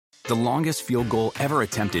The longest field goal ever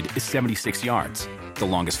attempted is 76 yards. The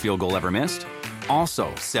longest field goal ever missed?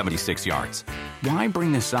 Also 76 yards. Why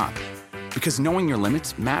bring this up? Because knowing your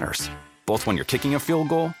limits matters, both when you're kicking a field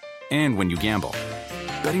goal and when you gamble.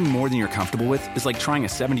 Betting more than you're comfortable with is like trying a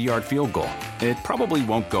 70-yard field goal. It probably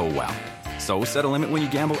won't go well. So set a limit when you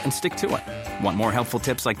gamble and stick to it. Want more helpful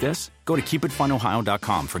tips like this? Go to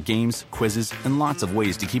keepitfunohio.com for games, quizzes, and lots of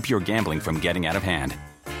ways to keep your gambling from getting out of hand.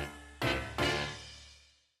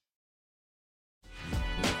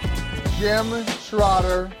 Jim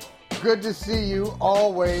Schroeder, good to see you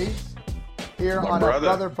always here on A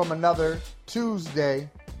Brother from Another Tuesday.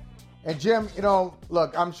 And Jim,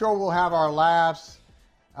 look, I'm sure we'll have our laughs.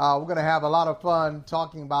 We're going to have a lot of fun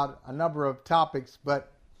talking about a number of topics,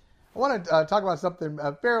 but I want to talk about something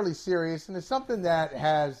fairly serious, and it's something that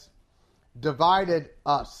has divided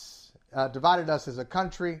us as a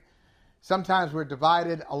country. Sometimes we're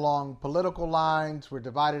divided along political lines, we're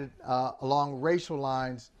divided along racial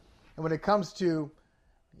lines, and when it comes to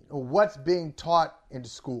what's being taught in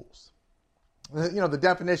schools, the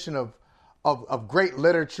definition of great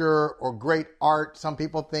literature or great art, some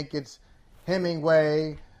people think it's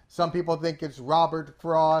Hemingway, some people think it's Robert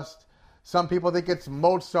Frost, some people think it's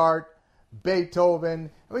Mozart, Beethoven, and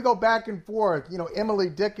we go back and forth. Emily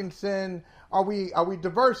Dickinson. Are we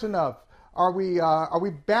diverse enough? Are we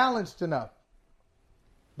balanced enough?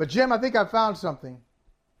 But Jim, I think I found something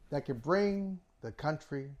that can bring the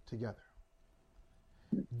country together.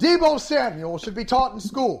 Deebo Samuel should be taught in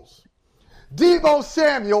schools. Deebo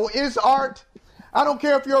Samuel is art. I don't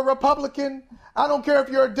care if you're a Republican. I don't care if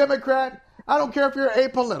you're a Democrat. I don't care if you're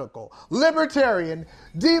apolitical, libertarian.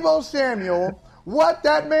 Deebo Samuel, what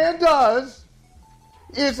that man does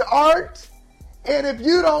is art. And if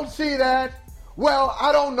you don't see that, well,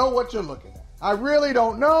 I don't know what you're looking at. I really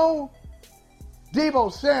don't know.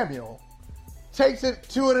 Deebo Samuel takes it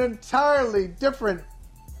to an entirely different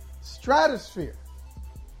stratosphere.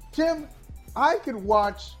 Jim, I could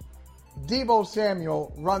watch Deebo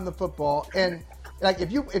Samuel run the football, and if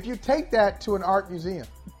you take that to an art museum,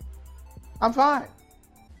 I'm fine.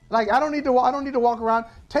 I don't need to walk around.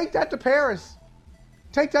 Take that to Paris.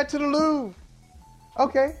 Take that to the Louvre.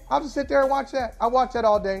 Okay, I'll just sit there and watch that. I'll watch that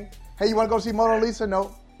all day. Hey, you want to go see Mona Lisa?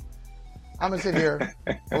 No. I'm going to sit here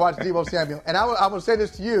and watch Deebo Samuel. And I will say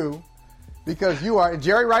this to you because you are, and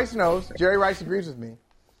Jerry Rice knows, Jerry Rice agrees with me.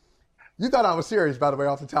 You thought I was serious, by the way,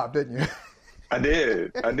 off the top, didn't you? I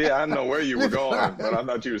did. I didn't know where you were going, but I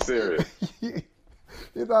thought you were serious.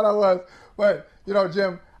 You thought I was. But,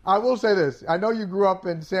 Jim, I will say this. I know you grew up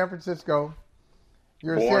in San Francisco.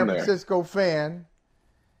 You're a San Francisco fan.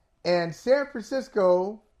 And San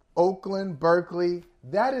Francisco, Oakland, Berkeley,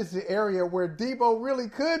 that is the area where Deebo really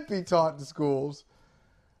could be taught in schools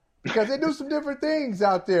because they do some different things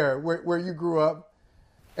out there where you grew up,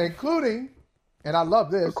 including, and I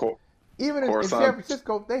love this, even in San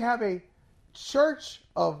Francisco, they have a Church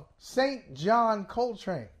of St. John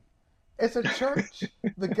Coltrane. It's a church,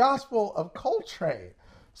 the Gospel of Coltrane.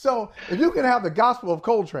 So if you can have the Gospel of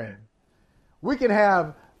Coltrane, we can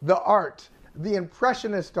have the art, the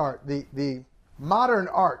impressionist art, the modern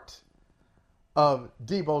art of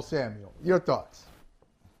Deebo Samuel. Your thoughts?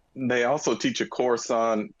 They also teach a course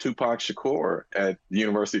on Tupac Shakur at the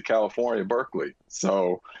University of California, Berkeley.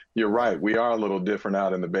 So you're right. We are a little different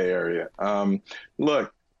out in the Bay Area.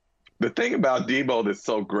 Look, the thing about Deebo that's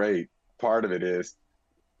so great, part of it is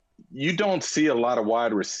you don't see a lot of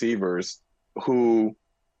wide receivers who,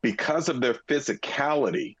 because of their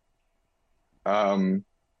physicality,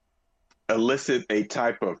 elicit a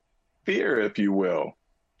type of fear, if you will,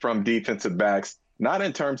 from defensive backs, not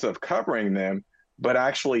in terms of covering them, but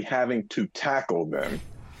actually having to tackle them.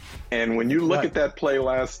 And when you look at that play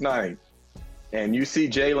last night and you see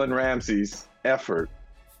Jalen Ramsey's effort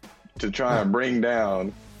to try and bring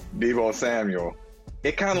down Deebo Samuel,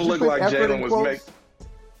 it kind of looked like Jalen was making...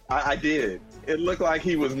 I did. It looked like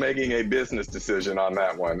he was making a business decision on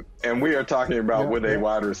that one. And we are talking about with a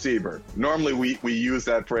wide receiver. Normally we use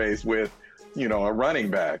that phrase with, a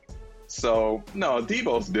running back. So, no,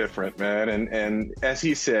 Deebo's different, man. And as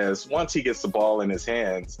he says, once he gets the ball in his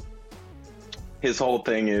hands, his whole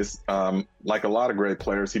thing is, like a lot of great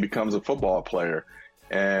players, he becomes a football player.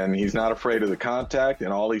 And he's not afraid of the contact,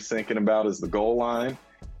 and all he's thinking about is the goal line.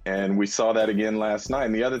 And we saw that again last night.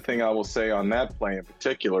 And the other thing I will say on that play in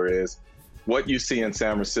particular is what you see in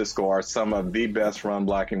San Francisco are some of the best run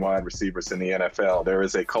blocking wide receivers in the NFL. There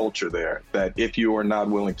is a culture there that if you are not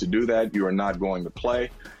willing to do that, you are not going to play.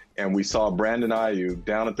 And we saw Brandon Ayuk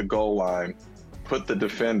down at the goal line put the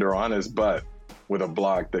defender on his butt with a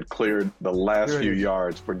block that cleared the last few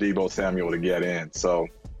yards for Deebo Samuel to get in. So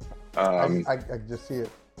I just see it.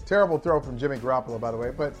 Terrible throw from Jimmy Garoppolo, by the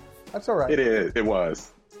way, but that's all right. It is. It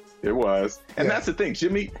was. And that's the thing.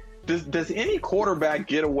 Jimmy, does any quarterback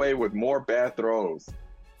get away with more bad throws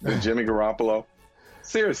than Jimmy Garoppolo?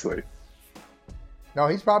 Seriously. No,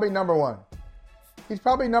 he's probably number one.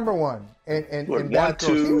 And Look, bad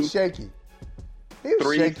throws. 2, He was shaky. He was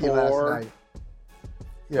 3, shaky 4. last night.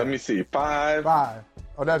 Yeah. Let me see. 5.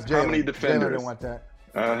 Oh, that's Jalen. How many Jalen defenders? didn't want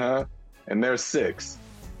that. And there's 6.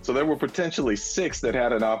 So there were potentially 6 that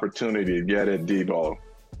had an opportunity to get at Debo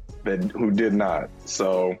who did not.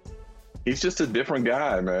 So he's just a different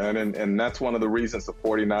guy, man. And that's one of the reasons the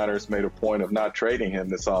 49ers made a point of not trading him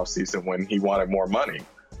this offseason when he wanted more money.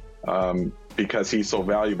 Because he's so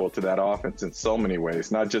valuable to that offense in so many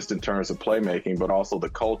ways, not just in terms of playmaking, but also the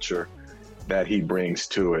culture that he brings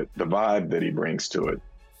to it, the vibe that he brings to it.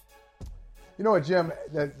 You know what, Jim?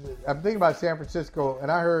 I'm thinking about San Francisco,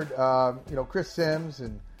 and I heard Chris Sims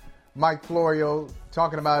and Mike Florio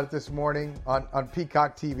talking about it this morning on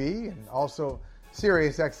Peacock TV and also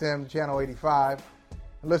Sirius XM Channel 85.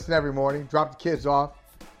 I listen every morning, drop the kids off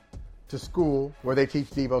to school where they teach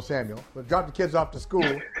Deebo Samuel, but drop the kids off to school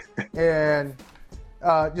and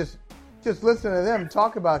just listen to them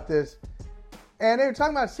talk about this. And they were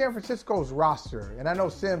talking about San Francisco's roster. And I know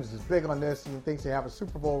Sims is big on this and he thinks they have a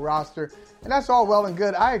Super Bowl roster. And that's all well and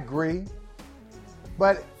good. I agree.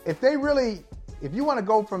 But if you want to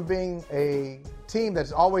go from being a team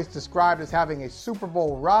that's always described as having a Super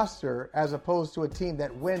Bowl roster as opposed to a team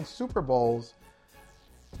that wins Super Bowls,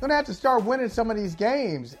 you're going to have to start winning some of these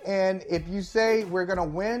games. And if you say we're going to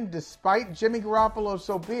win despite Jimmy Garoppolo,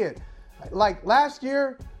 so be it. Like last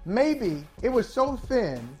year, maybe it was so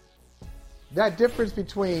thin, that difference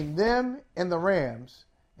between them and the Rams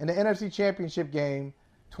in the NFC Championship game,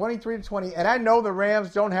 23-20. And I know the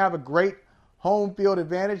Rams don't have a great home field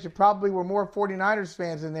advantage. There probably were more 49ers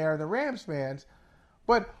fans in there than the Rams fans.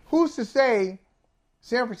 But who's to say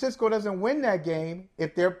San Francisco doesn't win that game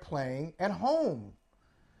if they're playing at home?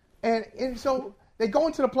 And so they go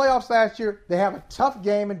into the playoffs last year. They have a tough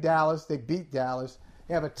game in Dallas. They beat Dallas.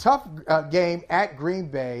 They have a tough game at Green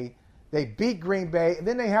Bay. They beat Green Bay. And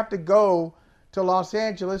then they have to go to Los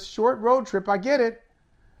Angeles. Short road trip, I get it.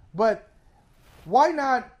 But why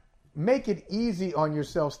not make it easy on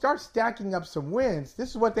yourself? Start stacking up some wins.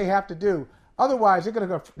 This is what they have to do. Otherwise, they're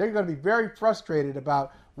going to be very frustrated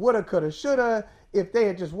about woulda, coulda, shoulda if they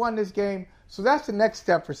had just won this game. So that's the next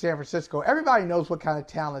step for San Francisco. Everybody knows what kind of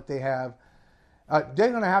talent they have. They're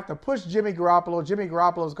going to have to push Jimmy Garoppolo. Jimmy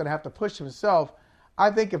Garoppolo is going to have to push himself.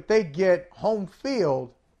 I think if they get home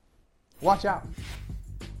field, watch out.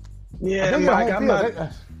 Yeah, Mike,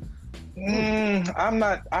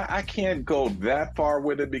 I can't go that far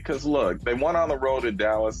with it because, look, they won on the road at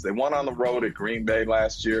Dallas. They won on the road at Green Bay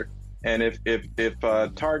last year. And if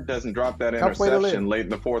Tart doesn't drop that interception late in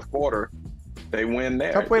the fourth quarter, they win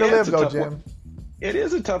there. Tough way to live, though, Jim. It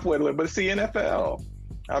is a tough way to live, but it's the NFL.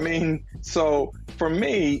 I mean, so for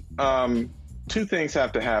me, 2 things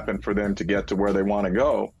have to happen for them to get to where they want to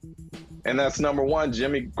go. And that's number one,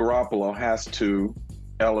 Jimmy Garoppolo has to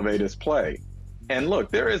elevate his play. And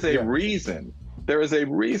look, there is a reason. There is a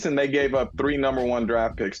reason they gave up 3 number 1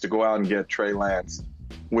 draft picks to go out and get Trey Lance,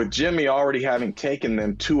 with Jimmy already having taken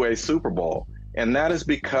them to a Super Bowl. And that is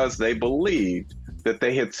because they believed that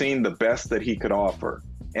they had seen the best that he could offer.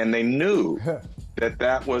 And they knew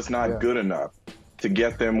that was not good enough to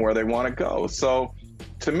get them where they want to go. So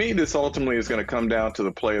to me, this ultimately is going to come down to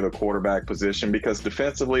the play of the quarterback position, because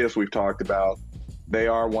defensively, as we've talked about, they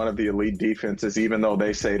are one of the elite defenses. Even though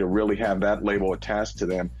they say to really have that label attached to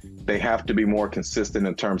them, they have to be more consistent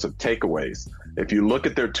in terms of takeaways. If you look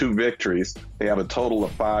at their 2 victories, they have a total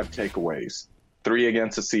of 5 takeaways, 3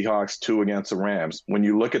 against the Seahawks, 2 against the Rams. When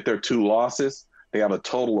you look at their 2 losses, they have a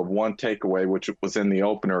total of 1 takeaway, which was in the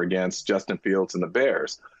opener against Justin Fields and the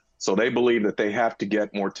Bears. So they believe that they have to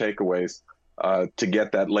get more takeaways to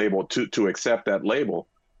get that label, to accept that label.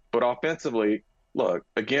 But offensively, look,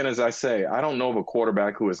 again, as I say, I don't know of a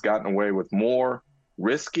quarterback who has gotten away with more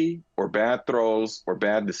risky or bad throws or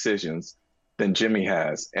bad decisions than Jimmy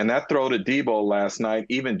has. And that throw to Debo last night,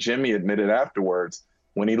 even Jimmy admitted afterwards,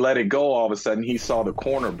 when he let it go, all of a sudden he saw the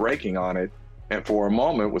corner breaking on it, and for a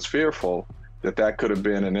moment was fearful that could have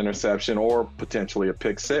been an interception or potentially a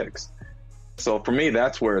pick 6. So for me,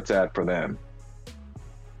 that's where it's at for them.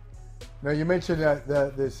 Now, you mentioned that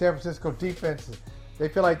the San Francisco defense, they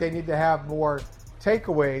feel like they need to have more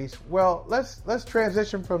takeaways. Well, let's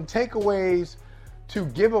transition from takeaways to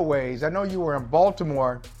giveaways. I know you were in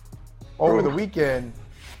Baltimore over the weekend,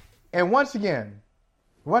 and once again,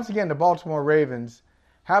 the Baltimore Ravens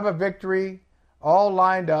have a victory all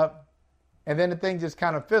lined up, and then the thing just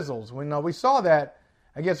kind of fizzles. We saw that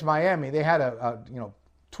against Miami. They had a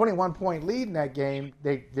 21-point lead in that game.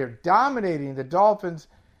 They're dominating the Dolphins.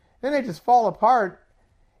 Then they just fall apart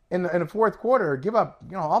in the fourth quarter, give up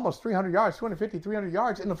almost 300 yards, 250, 300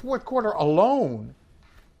 yards in the fourth quarter alone.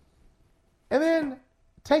 And then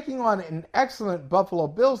taking on an excellent Buffalo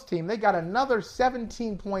Bills team, they got another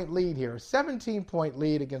 17-point lead here. 17-point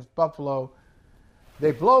lead against Buffalo.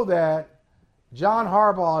 They blow that. John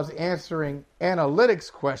Harbaugh is answering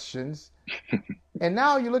analytics questions. And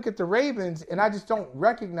now you look at the Ravens, and I just don't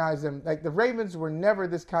recognize them. Like, the Ravens were never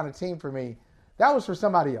this kind of team for me. That was for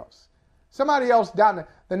somebody else. Somebody else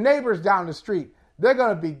the neighbors down the street, they're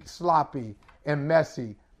going to be sloppy and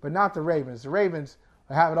messy, but not the Ravens. The Ravens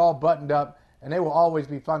have it all buttoned up, and they will always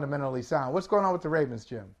be fundamentally sound. What's going on with the Ravens,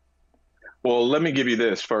 Jim? Well, let me give you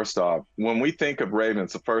this first off. When we think of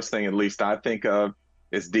Ravens, the first thing at least I think of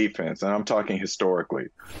is defense, and I'm talking historically.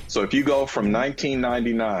 So if you go from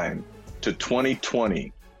 1999 to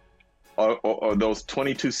 2020, or those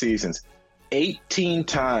 22 seasons, 18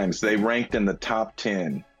 times they ranked in the top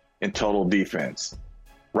 10 in total defense.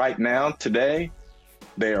 Right now, today,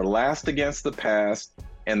 they are last against the pass,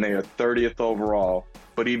 and they are 30th overall.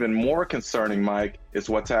 But even more concerning, Mike, is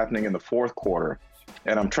what's happening in the fourth quarter.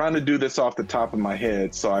 And I'm trying to do this off the top of my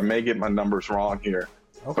head, so I may get my numbers wrong here.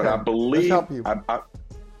 Okay. But I believe... Let's help you.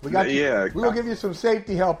 We will give you some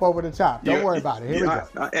safety help over the top. Don't worry about it. Here we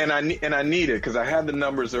go. And I need it because I had the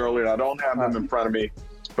numbers earlier. I don't have them in front of me.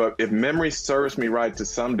 But if memory serves me right to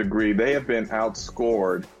some degree, they have been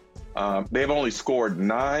outscored. They've only scored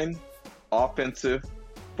 9 offensive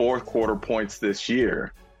fourth quarter points this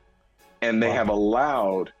year. And they have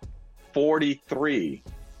allowed 43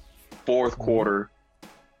 fourth quarter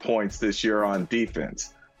points this year on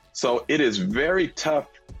defense. So it is very tough,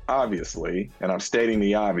 obviously, and I'm stating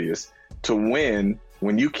the obvious, to win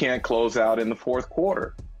when you can't close out in the fourth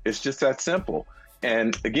quarter. It's just that simple.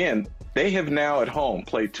 And again, they have now at home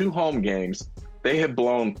played 2 home games. They have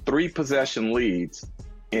blown 3 possession leads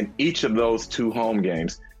in each of those 2 home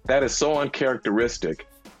games. That is so uncharacteristic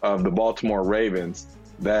of the Baltimore Ravens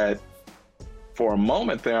that for a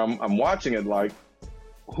moment there, I'm watching it like,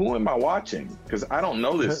 who am I watching? Because I don't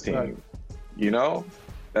know this team.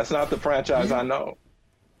 That's not the franchise I know.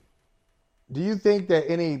 Do you think that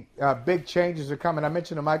any big changes are coming? I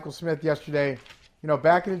mentioned to Michael Smith yesterday.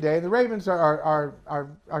 Back in the day, the Ravens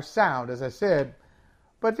are sound, as I said,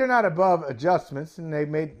 but they're not above adjustments. And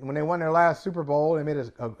when they won their last Super Bowl, they made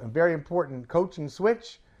a very important coaching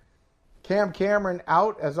switch. Cam Cameron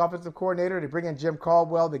out as offensive coordinator. They bring in Jim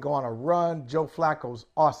Caldwell. They go on a run. Joe Flacco's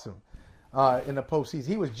awesome in the postseason.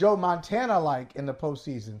 He was Joe Montana-like in the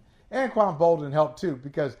postseason. Anquan Boldin helped too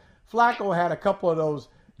because Flacco had a couple of those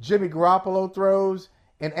Jimmy Garoppolo throws,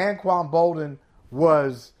 and Anquan Boldin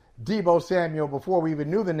was Deebo Samuel before we even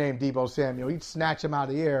knew the name Deebo Samuel. He'd snatch him out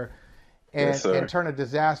of the air and turn a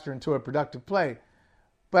disaster into a productive play.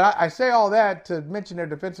 But I say all that to mention their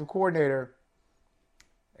defensive coordinator.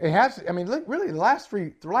 It has, really the last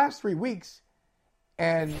three weeks,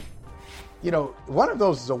 and one of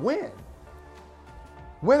those is a win.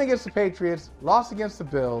 Win against the Patriots, loss against the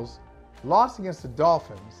Bills, loss against the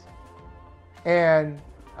Dolphins, and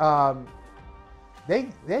they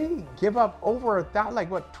give up over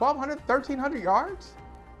 1,200, 1,300 yards,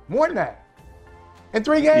 more than that in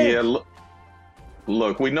 3 games. Yeah,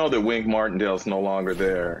 look, we know that Wink Martindale's no longer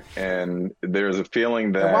there, and there's a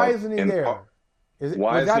feeling that. And why isn't he there?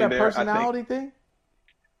 Was that a personality thing?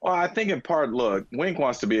 Well, I think in part, look, Wink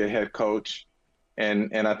wants to be a head coach.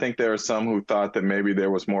 And I think there are some who thought that maybe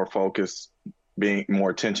there was more more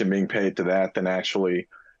attention being paid to that than actually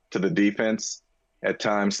to the defense at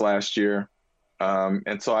times last year.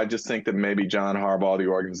 And so I just think that maybe John Harbaugh, the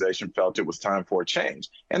organization, felt it was time for a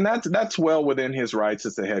change. And that's well within his rights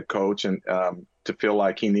as the head coach and to feel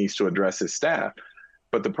like he needs to address his staff.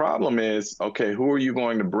 But the problem is, okay, who are you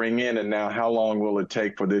going to bring in? And now how long will it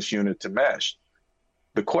take for this unit to mesh?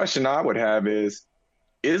 The question I would have is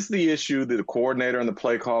the issue that the coordinator and the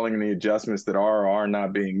play calling and the adjustments that are or are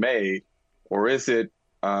not being made, or is it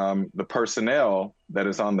the personnel that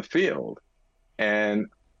is on the field? And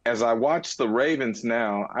as I watch the Ravens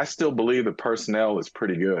now, I still believe the personnel is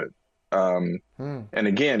pretty good. And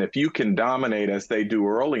again, if you can dominate as they do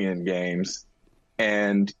early in games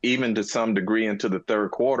and even to some degree into the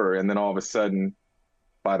third quarter, and then all of a sudden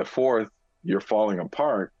by the fourth, you're falling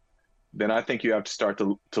apart, then I think you have to start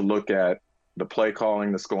to look at the play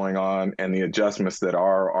calling that's going on and the adjustments that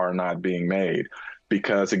are not being made.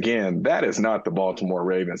 Because again, that is not the Baltimore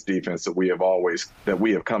Ravens defense that we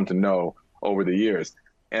have come to know over the years.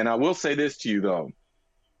 And I will say this to you though.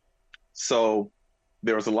 So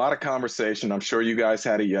there was a lot of conversation. I'm sure you guys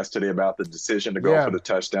had it yesterday about the decision to go for the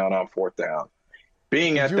touchdown on 4th down.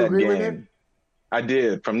 Being at that game, I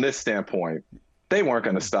did. From this standpoint, they weren't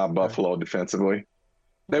going to stop Buffalo defensively.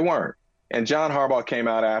 They weren't. And John Harbaugh came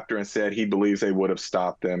out after and said he believes they would have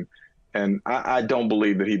stopped them. And I don't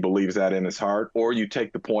believe that he believes that in his heart. Or you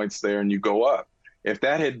take the points there and you go up. If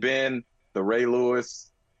that had been the Ray Lewis,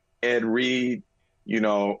 Ed Reed,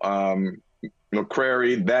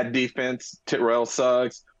 McCrary, that defense, Terrell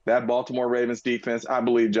Suggs, that Baltimore Ravens defense, I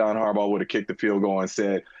believe John Harbaugh would have kicked the field goal and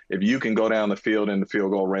said, if you can go down the field in the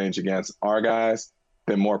field goal range against our guys,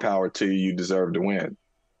 then more power to you. You deserve to win.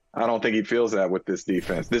 I don't think he feels that with this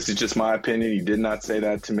defense. This is just my opinion. He did not say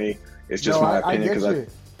that to me. It's just my opinion.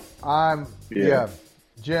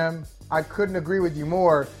 Jim, I couldn't agree with you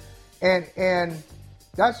more. And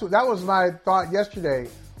that was my thought yesterday,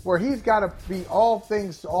 where he's got to be all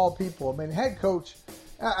things to all people. I mean, head coach,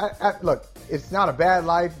 look, it's not a bad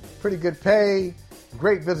life, pretty good pay,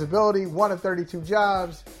 great visibility, 1 of 32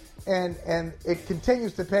 jobs, and it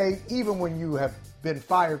continues to pay even when you have been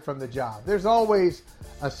fired from the job. There's always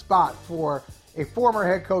a spot for a former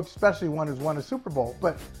head coach, especially one who's won a Super Bowl.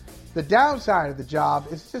 But the downside of the job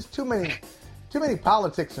is just too many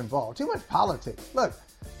politics involved, too much politics. Look,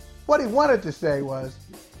 what he wanted to say was,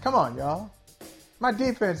 come on, y'all. My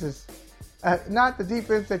defense is not the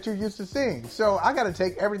defense that you're used to seeing. So I got to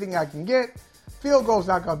take everything I can get. Field goal's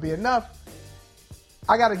not going to be enough.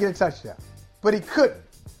 I got to get a touchdown. But he couldn't.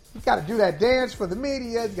 He's got to do that dance for the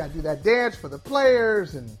media. He's got to do that dance for the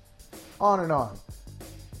players, and on and on.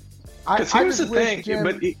 Here's the thing. Jim,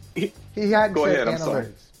 but he hadn't go said ahead,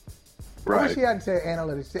 analytics. Right. I wish he hadn't said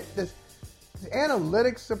analytics. Does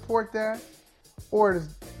analytics support that? Or does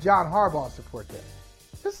John Harbaugh support that?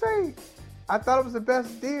 Just say, I thought it was the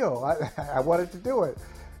best deal. I wanted to do it.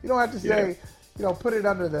 You don't have to say, put it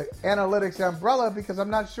under the analytics umbrella, because I'm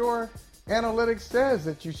not sure analytics says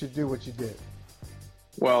that you should do what you did.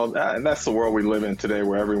 Well, that's the world we live in today,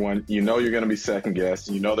 where everyone, you're going to be second guessed.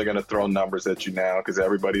 They're going to throw numbers at you now because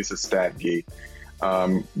everybody's a stat geek.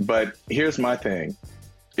 But here's my thing.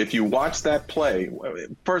 If you watch that play,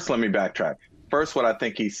 first let me backtrack. First, what I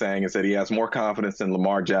think he's saying is that he has more confidence in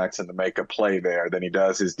Lamar Jackson to make a play there than he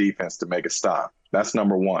does his defense to make a stop. That's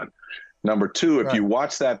number one. Number two, if you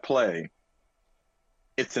watch that play,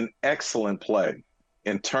 it's an excellent play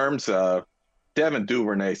in terms of Devin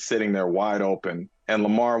Duvernay sitting there wide open, and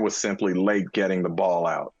Lamar was simply late getting the ball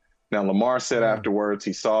out. Now, Lamar said afterwards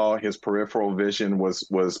he saw his peripheral vision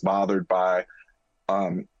was bothered by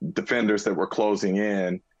defenders that were closing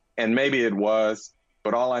in, and maybe it was,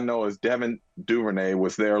 but all I know is Devin Duvernay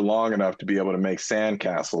was there long enough to be able to make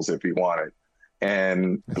sandcastles if he wanted.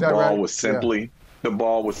 And the ball was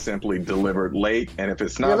simply delivered late. And if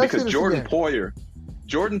it's not because Jordan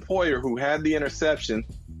Poyer, who had the interception,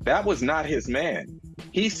 that was not his man.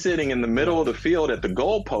 He's sitting in the middle of the field at the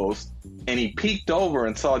goalpost, and he peeked over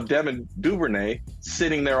and saw Devin Duvernay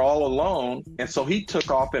sitting there all alone. And so he took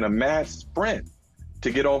off in a mad sprint to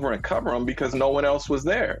get over and cover him because no one else was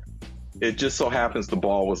there. It just so happens the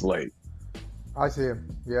ball was late. I see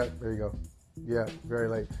him. Yeah, there you go. Yeah, very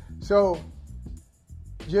late. So,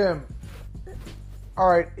 Jim, all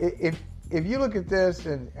right, if you look at this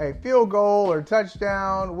and a field goal or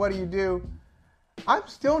touchdown, what do? I'm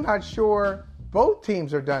still not sure both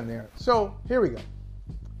teams are done there. So, here we go.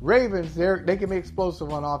 Ravens, they can be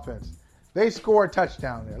explosive on offense. They score a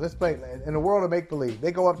touchdown there. Let's play in the world of make-believe.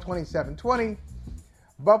 They go up 27-20.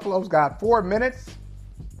 Buffalo's got 4 minutes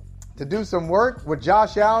to do some work with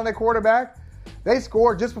Josh Allen at quarterback. They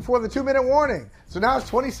scored just before the 2-minute warning. So now it's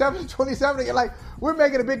 27-27. You're like, we're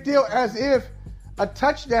making a big deal as if a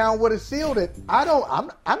touchdown would have sealed it. I'm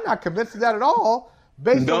not convinced of that at all,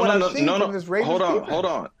 based on what I've seen from this Ravens defense. Hold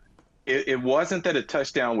on. It wasn't that a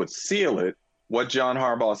touchdown would seal it. What John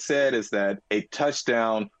Harbaugh said is that a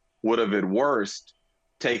touchdown would have, at worst,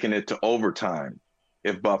 taken it to overtime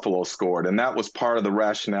if Buffalo scored. And that was part of the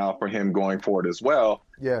rationale for him going forward as well.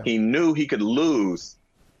 Yeah. He knew he could lose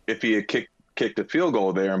if he had kicked a field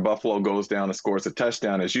goal there and Buffalo goes down and scores a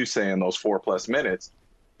touchdown, as you say, in those 4+ minutes.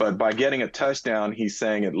 But by getting a touchdown, he's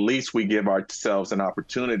saying at least we give ourselves an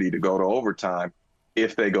opportunity to go to overtime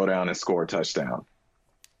if they go down and score a touchdown.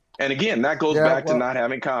 And again, that goes back to not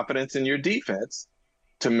having confidence in your defense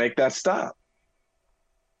to make that stop.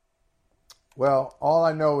 Well, all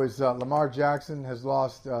I know is Lamar Jackson has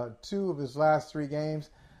lost 2 of his last 3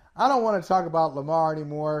 games. I don't want to talk about Lamar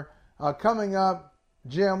anymore. Coming up,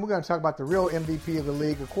 Jim, we're going to talk about the real MVP of the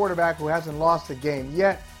league, a quarterback who hasn't lost a game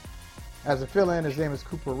yet. As a fill-in, his name is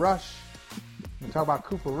Cooper Rush. We'll talk about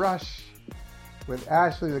Cooper Rush with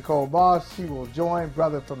Ashley Nicole Moss. She will join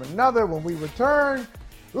Brother from Another when we return.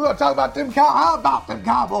 We're going to talk about them Cowboys. How about them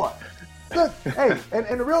Cowboys? Look, hey,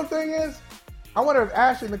 and the real thing is, I wonder if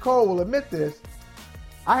Ashley Nicole will admit this.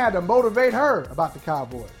 I had to motivate her about the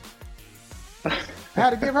Cowboys. I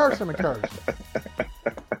had to give her some encouragement.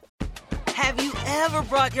 Have you ever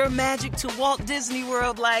brought your magic to Walt Disney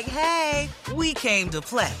World like, hey, we came to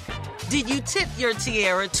play? Did you tip your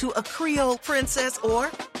tiara to a Creole princess or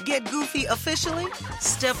get goofy officially?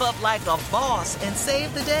 Step up like a boss and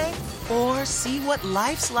save the day? Or see what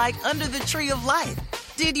life's like under the tree of life?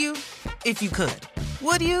 Did you? If you could.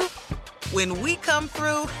 Would you? When we come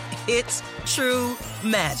through, it's true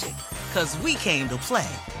magic. 'Cause we came to play.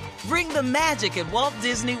 Bring the magic at Walt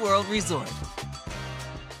Disney World Resort.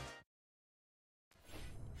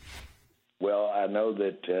 Well, I know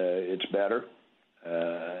that it's better,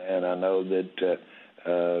 and I know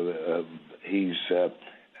that he's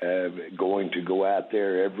going to go out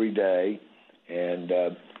there every day and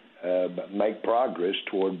make progress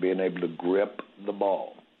toward being able to grip the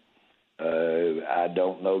ball. I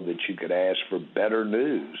don't know that you could ask for better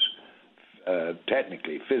news,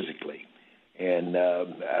 technically, physically, and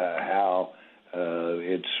how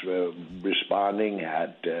it's responding, how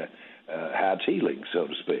it's healing, so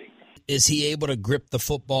to speak. Is he able to grip the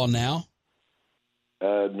football now?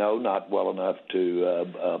 No, not well enough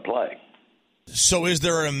to play. So is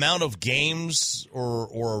there an amount of games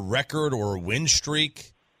or a record or a win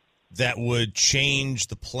streak that would change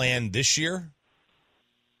the plan this year?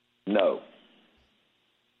 No.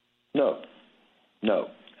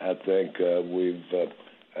 I think we've,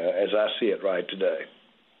 as I see it right today.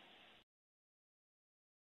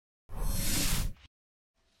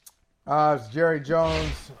 It's Jerry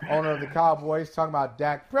Jones, owner of the Cowboys, talking about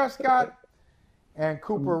Dak Prescott and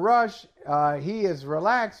Cooper Rush. He is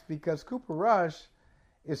relaxed because Cooper Rush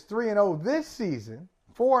is 3-0 this season,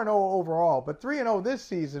 4-0 overall, but 3-0 this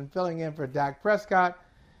season, filling in for Dak Prescott.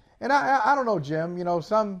 And I don't know, Jim. You know,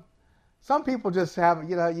 some people just have,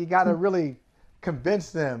 you know, you got to really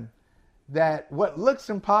convince them that what looks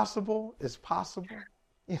impossible is possible.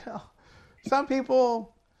 You know, some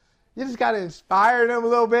people, you just got to inspire them a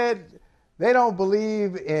little bit. They don't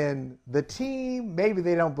believe in the team. Maybe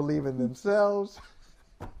they don't believe in themselves.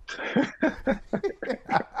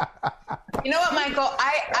 You know what, Michael?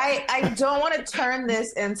 I don't want to turn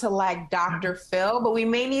this into like Dr. Phil, but we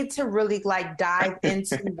may need to really like dive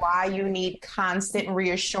into why you need constant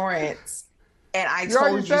reassurance. And you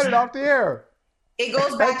already said it off the air. It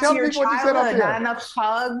goes back to your childhood. Not enough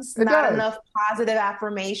hugs, not enough positive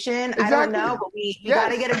affirmation. Exactly. I don't know, but we got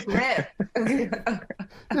to get a grip.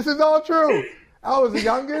 This is all true. I was the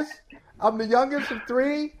youngest. I'm the youngest of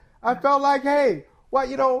three. I felt like, hey, what,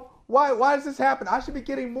 you know, why does this happen? I should be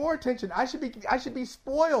getting more attention. I should be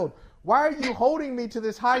spoiled. Why are you holding me to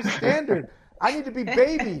this high standard? I need to be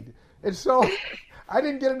babied. And so I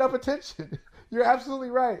didn't get enough attention. You're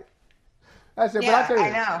absolutely right. That's it. Yeah, but I tell you,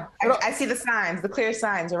 I know. I see the signs. The clear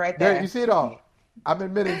signs are right there. You see it all. I'm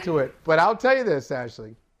admitting to it. But I'll tell you this,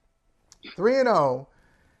 Ashley. 3-0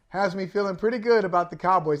 has me feeling pretty good about the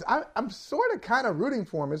Cowboys. I'm sort of kind of rooting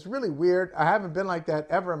for them. It's really weird. I haven't been like that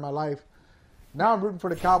ever in my life. Now I'm rooting for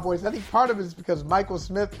the Cowboys. I think part of it is because Michael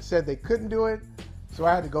Smith said they couldn't do it. So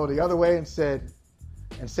I had to go the other way and say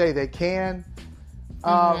they can.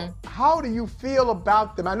 How do you feel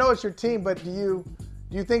about them? I know it's your team, but do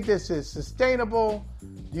you think this is sustainable?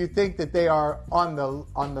 Do you think that they are on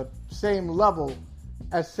the same level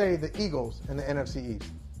as, say, the Eagles in the NFC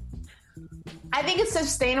East? I think it's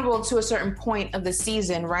sustainable to a certain point of the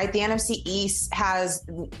season, right? The NFC East has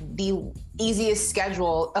the easiest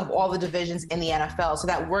schedule of all the divisions in the NFL. So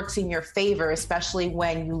that works in your favor, especially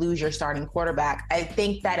when you lose your starting quarterback. I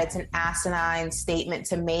think that it's an asinine statement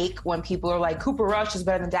to make when people are like, Cooper Rush is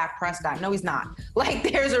better than Dak Prescott. No, he's not. Like,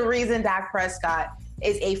 there's a reason Dak Prescott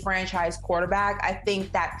is a franchise quarterback. I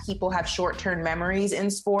think that people have short-term memories in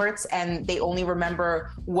sports and they only remember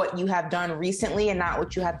what you have done recently and not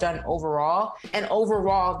what you have done overall. And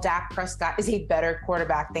overall, Dak Prescott is a better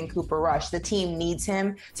quarterback than Cooper Rush. The team needs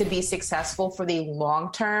him to be successful for the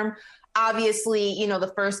long term. Obviously, you know,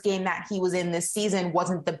 the first game that he was in this season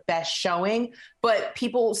wasn't the best showing, but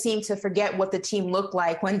people seem to forget what the team looked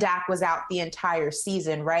like when Dak was out the entire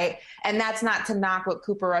season, right? And that's not to knock what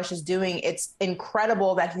Cooper Rush is doing. It's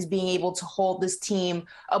incredible that he's being able to hold this team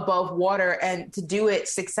above water and to do it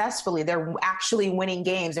successfully. They're actually winning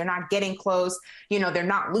games. They're not getting close. You know, they're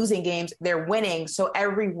not losing games. They're winning. So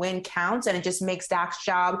every win counts, and it just makes Dak's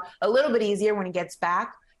job a little bit easier when he gets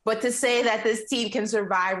back. But to say that this team can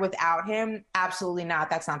survive without him, absolutely not.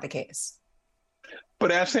 That's not the case.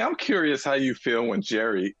 But Ashley, I'm curious how you feel when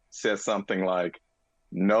Jerry says something like,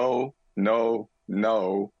 no, no,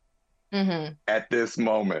 no, at this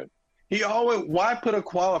moment. Why put a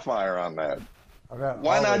qualifier on that?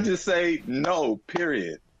 Why not just say no,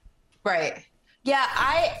 period? Right. Yeah,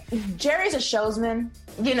 Jerry's a showsman,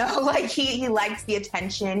 like he likes the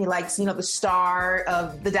attention. He likes, the star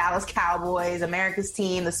of the Dallas Cowboys, America's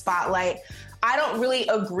team, the spotlight. I don't really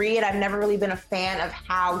agree, and I've never really been a fan of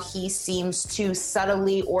how he seems to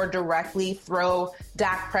subtly or directly throw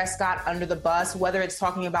Dak Prescott under the bus, whether it's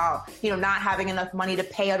talking about, not having enough money to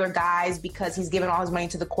pay other guys because he's given all his money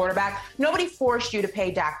to the quarterback. Nobody forced you to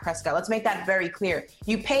pay Dak Prescott. Let's make that very clear.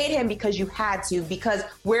 You paid him because you had to, because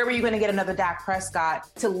where were you going to get another Dak Prescott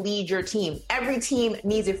to lead your team? Every team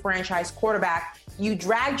needs a franchise quarterback. You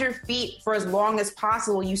dragged your feet for as long as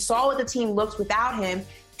possible. You saw what the team looked without him,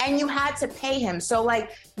 and you had to pay him. So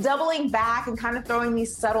doubling back and kind of throwing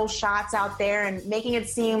these subtle shots out there and making it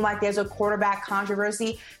seem like there's a quarterback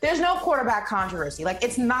controversy. There's no quarterback controversy.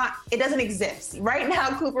 It doesn't exist. Right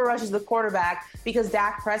now, Cooper Rush is the quarterback because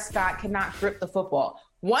Dak Prescott cannot grip the football.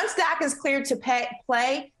 Once Dak is cleared to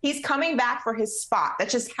play, he's coming back for his spot.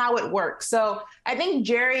 That's just how it works. So I think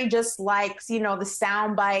Jerry just likes, the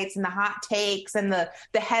sound bites and the hot takes and the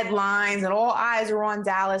headlines, and all eyes are on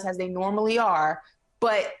Dallas as they normally are.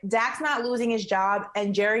 But Dak's not losing his job,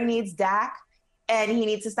 and Jerry needs Dak, and he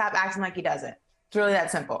needs to stop acting like he doesn't. It's really that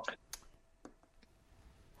simple.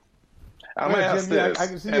 I'm going to ask this. I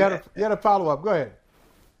can see you had a follow-up. Go ahead.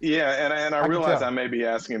 Yeah, and I realize I may be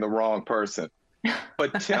asking the wrong person.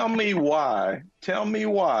 But tell me why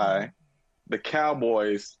the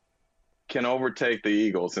Cowboys can overtake the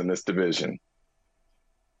Eagles in this division.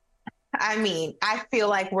 I feel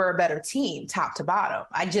like we're a better team, top to bottom.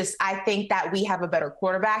 I think that we have a better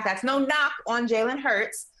quarterback. That's no knock on Jalen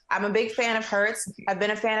Hurts. I'm a big fan of Hurts. I've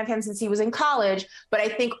been a fan of him since he was in college. But I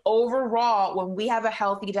think overall, when we have a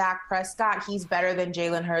healthy Dak Prescott, he's better than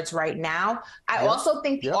Jalen Hurts right now. I also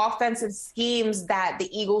think the offensive schemes that the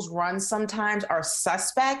Eagles run sometimes are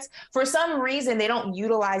suspect. For some reason, they don't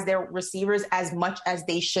utilize their receivers as much as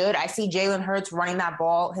they should. I see Jalen Hurts running that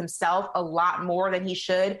ball himself a lot more than he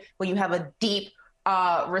should when you have a deep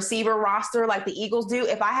receiver roster like the Eagles do.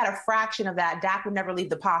 If I had a fraction of that, Dak would never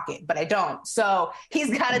leave the pocket, but I don't. So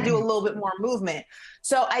he's got to do a little bit more movement.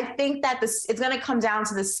 So I think that it's going to come down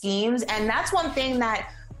to the schemes. And that's one thing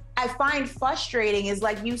that I find frustrating is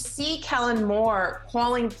you see Kellen Moore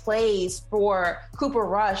calling plays for Cooper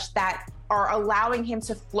Rush that are allowing him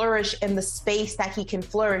to flourish in the space that he can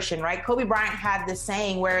flourish in, right? Kobe Bryant had this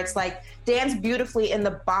saying where it's dance beautifully in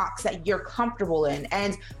the box that you're comfortable in.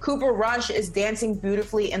 And Cooper Rush is dancing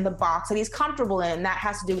beautifully in the box that he's comfortable in. And that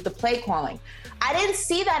has to do with the play calling. I didn't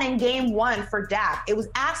see that in game one for Dak. It was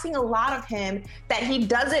asking a lot of him that he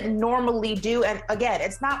doesn't normally do. And again,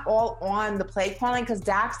 it's not all on the play calling because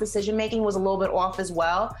Dak's decision-making was a little bit off as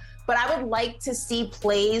well. But I would like to see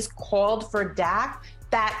plays called for Dak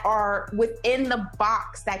that are within the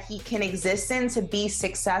box that he can exist in to be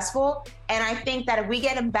successful. And I think that if we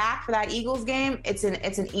get him back for that Eagles game, it's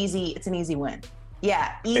an easy win.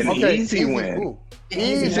 Yeah, easy. Easy win.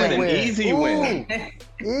 Easy win.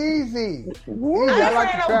 Easy. I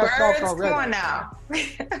like the trash talk already. Come on now.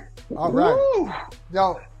 All right.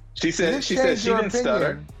 No, she said she didn't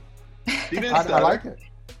stutter. She didn't stutter. I like it.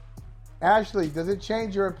 Ashley, does it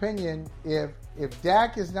change your opinion if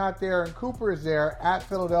Dak is not there and Cooper is there at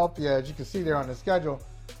Philadelphia, as you can see there on the schedule,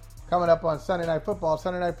 coming up on Sunday Night Football?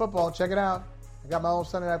 Sunday Night Football, check it out. I got my own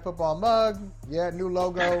Sunday Night Football mug. Yeah, new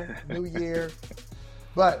logo, new year.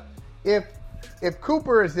 But if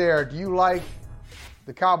Cooper is there, do you like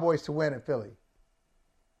the Cowboys to win at Philly?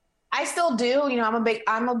 I still do.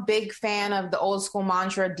 I'm a big fan of the old school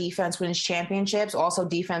mantra, defense wins championships. Also,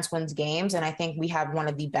 defense wins games. And I think we have one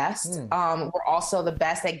of the best. We're also the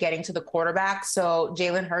best at getting to the quarterback. So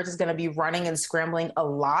Jalen Hurts is going to be running and scrambling a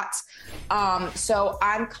lot. So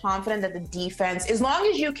I'm confident that the defense, as long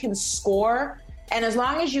as you can score and as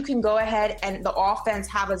long as you can go ahead and the offense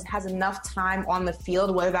has enough time on the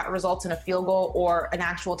field, whether that results in a field goal or an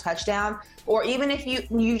actual touchdown, or even if you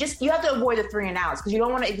have to avoid the 3 and outs because you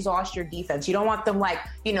don't want to exhaust your defense. You don't want them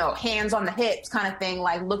hands on the hips kind of thing,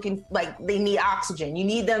 looking like they need oxygen. You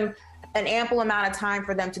need them an ample amount of time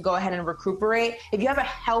for them to go ahead and recuperate. If you have a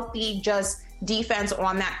healthy, just defense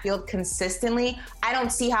on that field consistently, I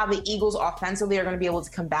don't see how the Eagles offensively are going to be able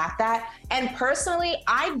to combat that. And personally,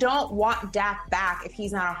 I don't want Dak back if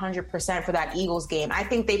he's not 100% for that Eagles game. I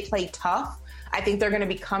think they play tough. I think they're going to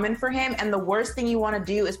be coming for him. And the worst thing you want to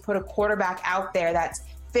do is put a quarterback out there that's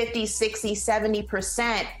 50, 60,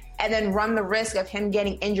 70% and then run the risk of him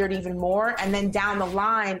getting injured even more. And then down the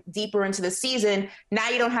line, deeper into the season, now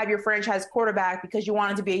you don't have your franchise quarterback because you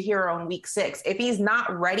wanted to be a hero in week 6. If he's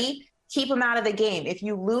not ready keep him out of the game. If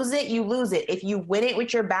you lose it, you lose it. If you win it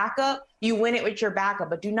with your backup, you win it with your backup.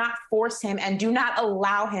 But do not force him and do not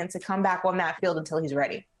allow him to come back on that field until he's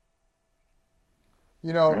ready.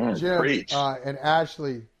 You know, Jim and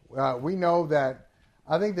Ashley, we know that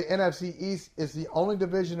I think the NFC East is the only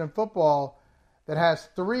division in football that has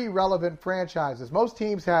 3 relevant franchises. Most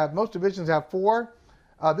divisions have 4.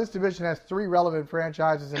 This division has 3 relevant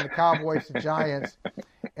franchises in the Cowboys, the Giants,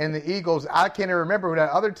 and the Eagles. I can't even remember who that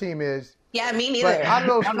other team is. Yeah, me neither. But out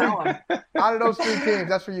of those 3 teams,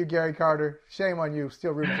 that's for you, Gary Carter. Shame on you,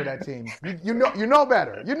 still rooting for that team. You know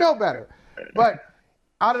better. You know better. But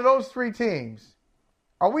out of those 3 teams,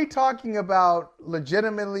 are we talking about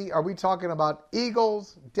legitimately, are we talking about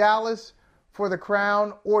Eagles, Dallas for the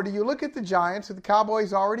crown, or do you look at the Giants, who the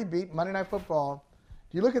Cowboys already beat Monday Night Football?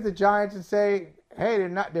 Do you look at the Giants and say, hey,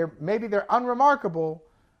 maybe they're unremarkable,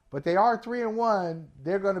 but they are 3-1.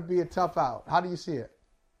 They're going to be a tough out. How do you see it?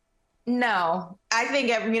 No, I think,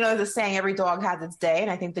 there's a saying, every dog has its day. And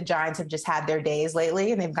I think the Giants have just had their days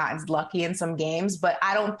lately and they've gotten lucky in some games. But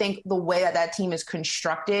I don't think the way that team is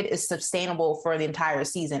constructed is sustainable for the entire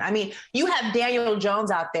season. I mean, you have Daniel Jones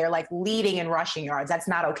out there like leading in rushing yards. That's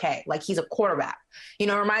not okay. Like, he's a quarterback.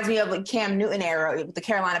 It reminds me of like Cam Newton era, the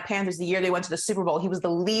Carolina Panthers, the year they went to the Super Bowl. He was the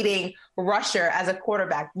leading rusher as a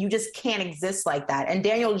quarterback. You just can't exist like that. And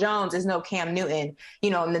Daniel Jones is no Cam Newton,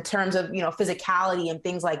 in the terms of, physicality and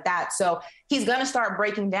things like that. So he's going to start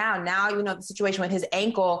breaking down. Now, the situation with his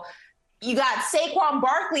ankle, you got Saquon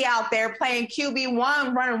Barkley out there playing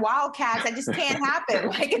QB1, running Wildcats. That just can't happen.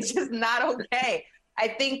 Like, it's just not okay. I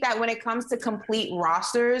think that when it comes to complete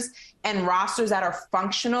rosters and rosters that are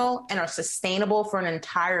functional and are sustainable for an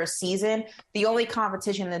entire season, the only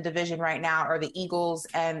competition in the division right now are the Eagles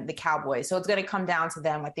and the Cowboys. So it's going to come down to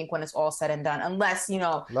them, I think, when it's all said and done, unless,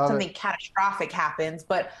 something catastrophic happens.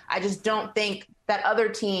 But I just don't think that other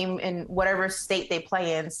team in whatever state they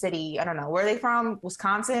play in, city, I don't know, where are they from?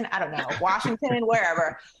 Wisconsin? I don't know. Washington,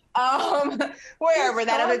 wherever. Wherever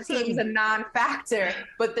that other team's a non-factor,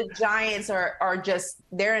 but the Giants are just,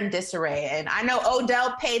 they're in disarray. And I know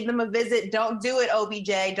Odell paid them a visit. Don't do it,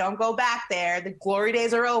 OBJ. Don't go back there. The glory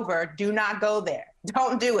days are over. Do not go there.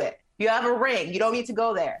 Don't do it. You have a ring. You don't need to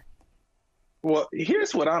go there. Well,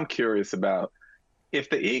 here's what I'm curious about. If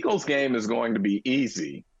the Eagles game is going to be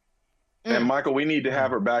easy, and Michael, we need to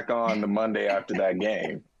have her back on the Monday after that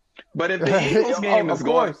game. But if the Eagles game is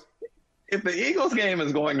going... If the Eagles game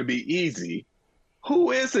is going to be easy,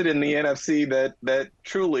 who is it in the NFC that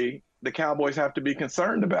truly the Cowboys have to be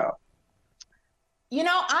concerned about? I'm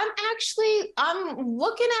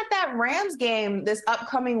looking at that Rams game this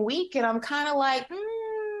upcoming week, and I'm kind of like,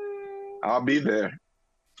 I'll be there.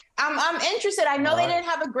 I'm interested. I know they didn't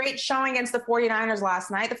have a great showing against the 49ers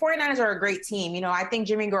last night. The 49ers are a great team. I think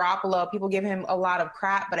Jimmy Garoppolo, people give him a lot of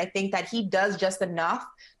crap, but I think that he does just enough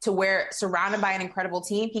to where, surrounded by an incredible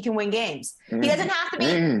team, he can win games. He doesn't have to be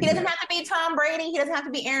he doesn't have to be Tom Brady. He doesn't have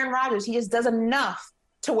to be Aaron Rodgers. He just does enough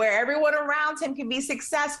to where everyone around him can be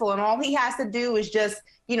successful. And all he has to do is just,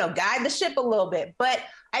 guide the ship a little bit. But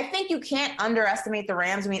I think you can't underestimate the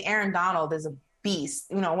Rams. I mean, Aaron Donald is a beast,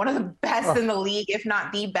 one of the best in the league, if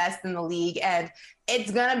not the best in the league. And it's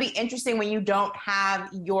going to be interesting when you don't have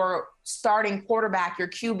your starting quarterback, your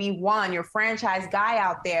QB1, your franchise guy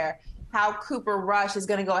out there, how Cooper Rush is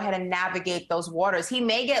going to go ahead and navigate those waters. He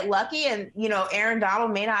may get lucky and, Aaron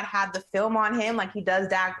Donald may not have the film on him like he does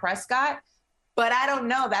Dak Prescott, but I don't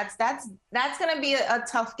know. That's going to be a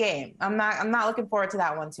tough game. I'm not looking forward to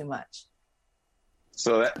that one too much.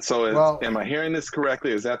 Am I hearing this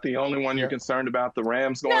correctly? Is that the only one you're concerned about, the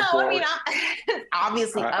Rams going forward? No, I mean,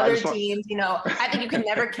 obviously other teams, I think you can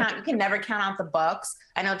never count out the Bucks.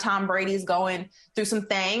 I know Tom Brady's going through some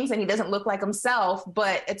things and he doesn't look like himself,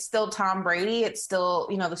 but it's still Tom Brady. It's still,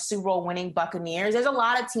 the Super Bowl winning Buccaneers. There's a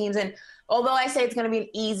lot of teams. And although I say it's going to be an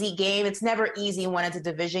easy game, it's never easy when it's a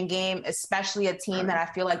division game, especially a team that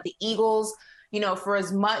I feel like the Eagles, for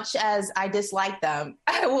as much as I dislike them,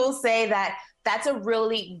 I will say that that's a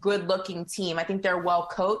really good-looking team. I think they're well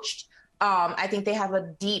coached. I think they have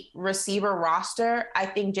a deep receiver roster. I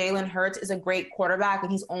think Jalen Hurts is a great quarterback,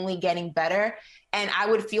 and he's only getting better. And I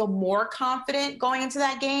would feel more confident going into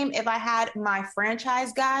that game if I had my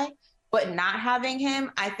franchise guy, but not having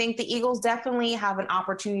him. I think the Eagles definitely have an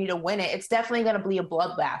opportunity to win it. It's definitely going to be a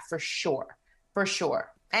bloodbath for sure. For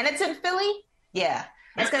sure. And it's in Philly? Yeah.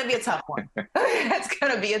 It's going to be a tough one. It's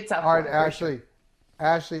going to be a tough one. All right, Ashley.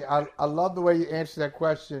 Ashley, I love the way you answer that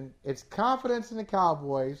question. It's confidence in the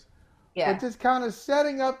Cowboys, but just kind of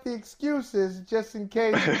setting up the excuses just in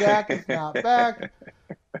case Dak is not back.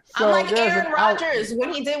 I'm like Aaron Rodgers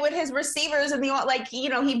when he did with his receivers and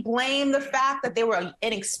he blamed the fact that they were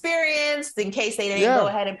inexperienced in case they didn't go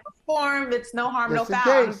ahead and perform. It's no harm, no foul.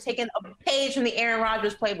 I'm taking a page from the Aaron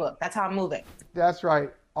Rodgers playbook. That's how I'm moving. That's right.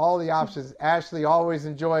 All the options. Ashley, always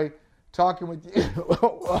enjoy talking with you.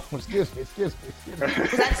 Excuse me.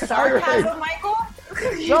 Was that sarcasm, Michael?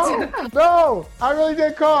 No, I really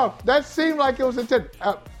did cough. That seemed like it was intended.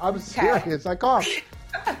 I'm serious. I coughed.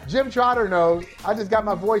 Jim Trotter knows. I just got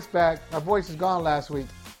my voice back. My voice is gone last week,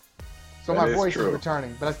 so my voice is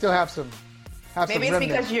returning. But I still have some. Maybe it's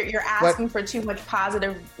because you're asking for too much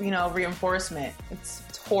positive, reinforcement. It's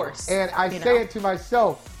hoarse. And I say it to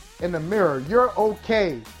myself in the mirror. You're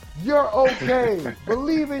okay. You're okay.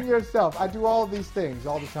 Believe in yourself. I do all these things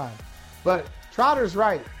all the time. But Trotter's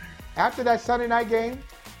right. After that Sunday night game,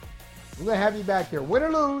 we're going to have you back here. Win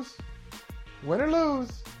or lose,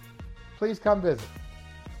 please come visit.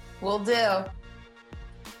 Will do.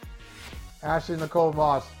 Ashley Nicole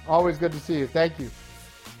Moss, always good to see you. Thank you.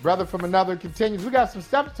 Brother from Another continues. We got some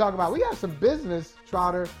stuff to talk about. We got some business,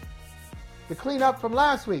 Trotter, to clean up from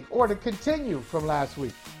last week or to continue from last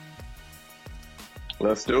week.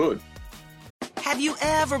 Let's do it. Have you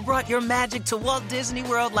ever brought your magic to Walt Disney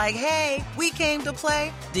World like, hey, we came to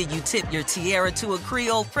play? Did you tip your tiara to a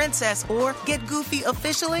Creole princess or get goofy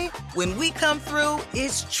officially? When we come through,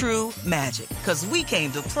 it's true magic because we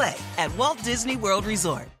came to play at Walt Disney World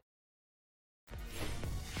Resort.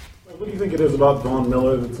 What do you think it is about Von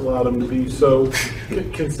Miller that's allowed him to be so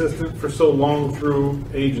consistent for so long through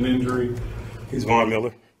age and injury? He's Von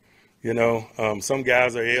Miller. Some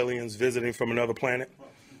guys are aliens visiting from another planet,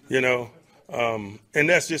 and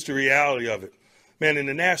that's just the reality of it. Man, in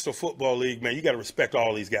the National Football League, man, you got to respect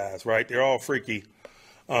all these guys, right? They're all freaky.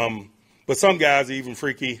 But some guys are even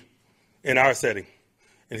freaky in our setting.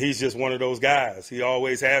 And he's just one of those guys. He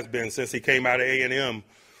always has been since he came out of A&M,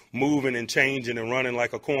 moving and changing and running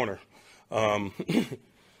like a corner.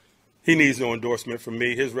 He needs no endorsement from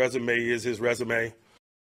me. His resume is his resume.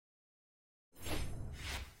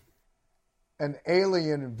 An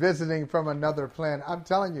alien visiting from another planet. I'm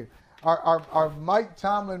telling you, our Mike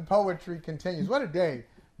Tomlin poetry continues. What a day.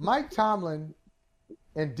 Mike Tomlin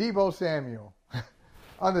and Deebo Samuel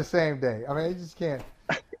on the same day. I mean, you just can't.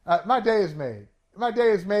 My day is made. My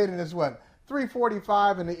day is made, and it's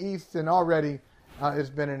 3:45 in the East, and already it's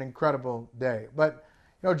been an incredible day. But,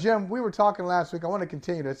 Jim, we were talking last week. I want to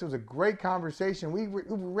continue this. It was a great conversation. We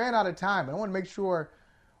ran out of time, and I want to make sure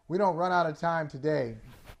we don't run out of time today.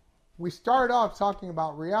 We started off talking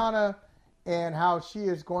about Rihanna and how she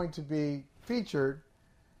is going to be featured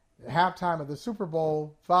at halftime of the Super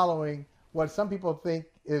Bowl following what some people think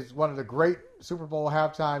is one of the great Super Bowl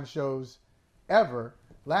halftime shows ever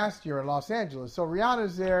last year in Los Angeles. So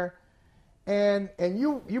Rihanna's there, and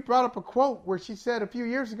you brought up a quote where she said a few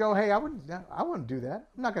years ago, hey, I wouldn't do that.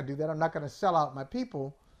 I'm not going to do that. I'm not going to sell out my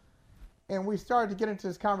people. And we started to get into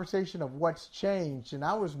this conversation of what's changed, and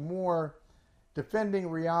I was more defending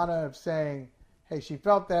Rihanna of saying, hey, she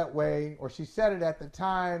felt that way, or she said it at the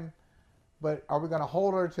time, but are we going to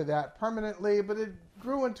hold her to that permanently? But it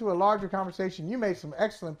grew into a larger conversation. You made some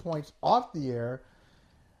excellent points off the air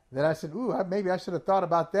that I said, maybe I should have thought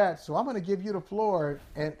about that. So I'm going to give you the floor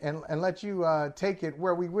and let you take it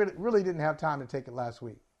where we really didn't have time to take it last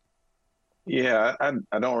week. Yeah,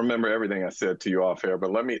 I don't remember everything I said to you off air,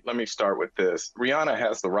 but let me start with this. Rihanna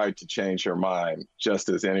has the right to change her mind, just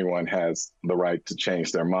as anyone has the right to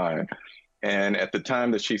change their mind. And at the time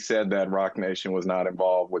that she said that, Roc Nation was not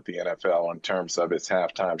involved with the NFL in terms of its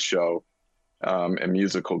halftime show and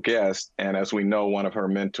musical guest. And as we know, one of her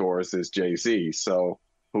mentors is Jay-Z,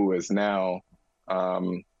 who is now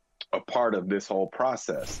a part of this whole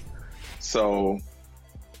process. So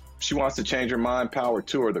she wants to change her mind, power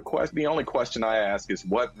to her. The only question I ask is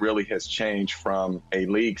what really has changed from a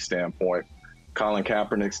league standpoint. Colin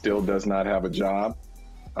Kaepernick still does not have a job.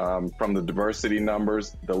 From the diversity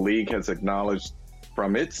numbers, the league has acknowledged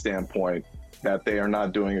from its standpoint that they are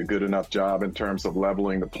not doing a good enough job in terms of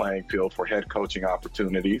leveling the playing field for head coaching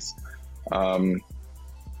opportunities. And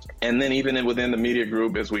then even within the media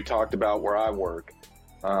group, as we talked about where I work,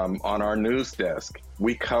 on our news desk,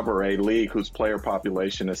 we cover a league whose player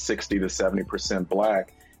population is 60 to 70%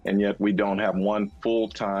 black, and yet we don't have one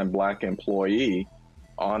full-time black employee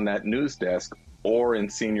on that news desk or in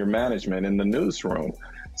senior management in the newsroom.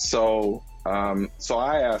 So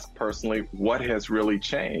I ask personally, what has really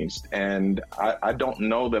changed? And I don't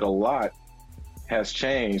know that a lot has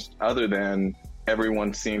changed other than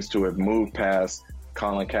everyone seems to have moved past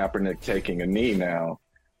Colin Kaepernick taking a knee now.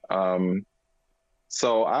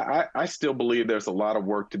 So I still believe there's a lot of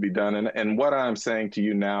work to be done. And what I'm saying to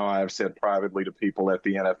you now, I've said privately to people at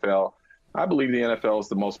the NFL, I believe the NFL is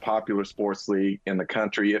the most popular sports league in the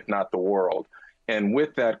country, if not the world. And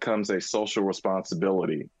with that comes a social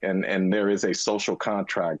responsibility. And there is a social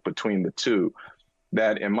contract between the two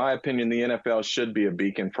that, in my opinion, the NFL should be a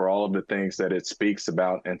beacon for all of the things that it speaks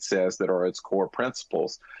about and says that are its core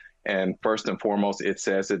principles. And first and foremost, it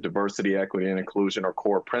says that diversity, equity, and inclusion are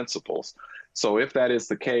core principles. So if that is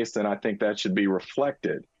the case, then I think that should be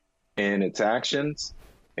reflected in its actions,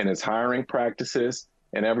 in its hiring practices,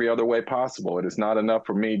 and every other way possible. It is not enough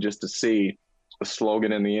for me just to see a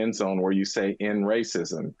slogan in the end zone where you say "end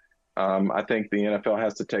racism." I think the NFL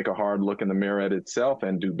has to take a hard look in the mirror at itself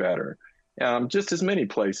and do better, just as many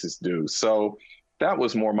places do. So that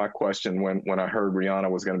was more my question when I heard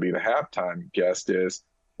Rihanna was going to be the halftime guest is,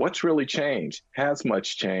 what's really changed? Has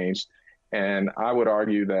much changed? And I would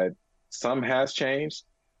argue that some has changed,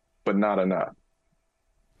 but not enough.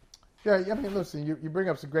 Yeah, I mean, listen, you bring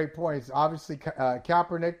up some great points. Obviously,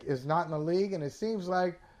 Kaepernick is not in the league, and it seems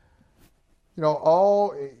like,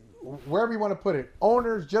 wherever you want to put it,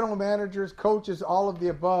 owners, general managers, coaches, all of the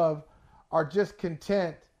above are just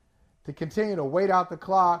content to continue to wait out the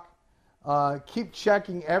clock, keep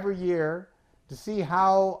checking every year to see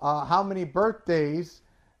how many birthdays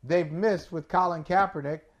they've missed with Colin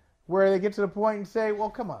Kaepernick, where they get to the point and say, well,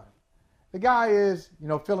 come on. The guy is,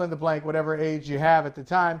 fill in the blank, whatever age you have at the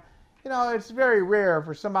time. It's very rare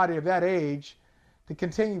for somebody of that age to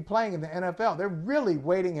continue playing in the NFL. They're really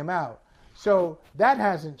waiting him out. So that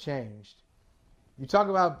hasn't changed. You talk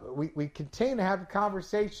about, we continue to have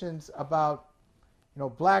conversations about,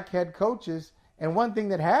 black head coaches. And one thing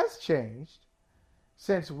that has changed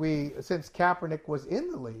since Kaepernick was in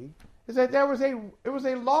the league is that it was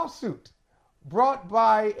a lawsuit brought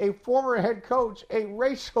by a former head coach, a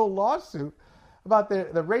racial lawsuit about the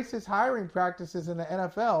racist hiring practices in the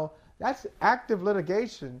NFL. That's active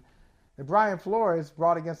litigation that Brian Flores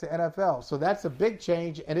brought against the NFL. So that's a big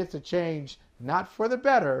change, and it's a change not for the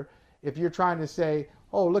better if you're trying to say,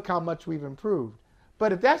 oh, look how much we've improved.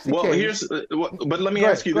 But if that's the case... But let me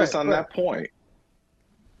ask you this on that point.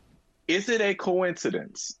 Is it a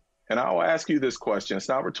coincidence, and I'll ask you this question, it's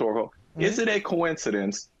not rhetorical, is it a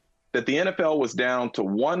coincidence that the NFL was down to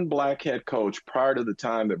one black head coach prior to the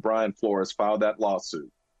time that Brian Flores filed that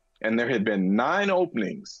lawsuit? And there had been 9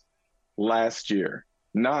 openings last year.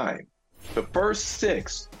 9. The first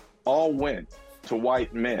 6 all went to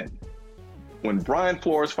white men. When Brian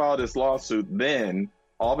Flores filed his lawsuit, then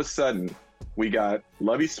all of a sudden we got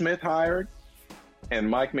Lovie Smith hired and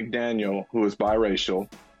Mike McDaniel, who is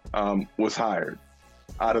biracial, was hired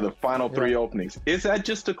out of the final 3 openings. Is that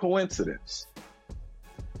just a coincidence?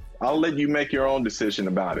 I'll let you make your own decision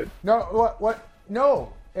about it. No,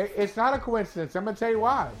 No, it's not a coincidence. I'm going to tell you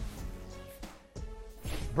why.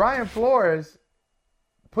 Brian Flores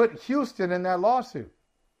put Houston in that lawsuit,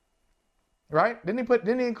 right?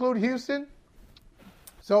 Didn't he include Houston?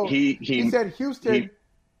 So he said Houston.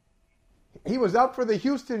 He was up for the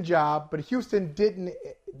Houston job, but Houston didn't.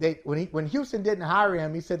 When Houston didn't hire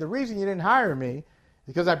him, he said the reason you didn't hire me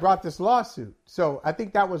is because I brought this lawsuit. So I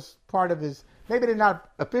think that was part of his. Maybe they're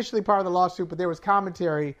not officially part of the lawsuit, but there was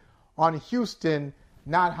commentary on Houston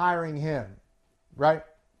not hiring him, right?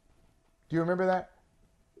 Do you remember that?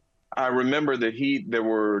 I remember that there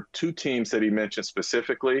were 2 teams that he mentioned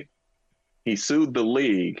specifically. He sued the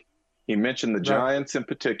league. He mentioned the Giants in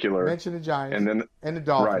particular. Mentioned the Giants and the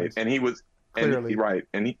Dolphins. Right, and he was clearly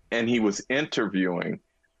and he was interviewing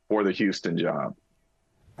for the Houston job.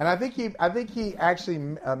 And I think he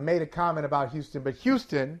actually made a comment about Houston, but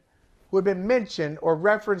Houston, who had been mentioned or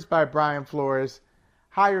referenced by Brian Flores,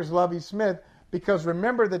 hires Lovie Smith because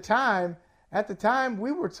remember at the time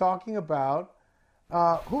we were talking about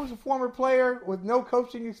who was a former player with no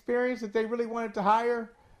coaching experience that they really wanted to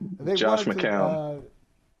hire? Josh McCown.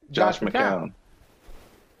 Josh McCown.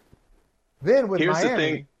 Then with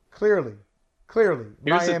Miami, clearly,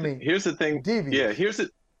 Miami. Here's the thing. Devious. Yeah,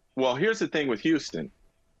 here's the thing with Houston.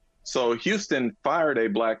 So Houston fired a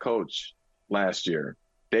black coach last year,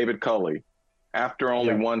 David Culley, after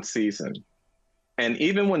only 1 season. And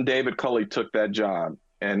even when David Culley took that job,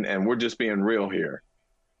 and we're just being real here,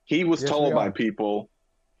 he was told by people,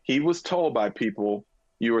 you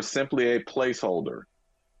are simply a placeholder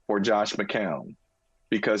for Josh McCown.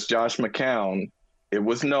 Because Josh McCown, it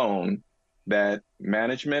was known that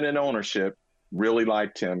management and ownership really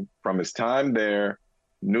liked him from his time there,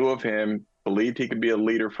 knew of him, believed he could be a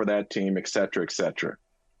leader for that team, et cetera, et cetera.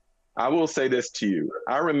 I will say this to you.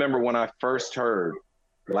 I remember when I first heard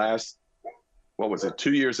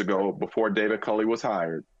 2 years ago before David Culley was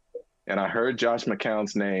hired, and I heard Josh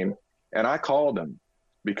McCown's name, and I called him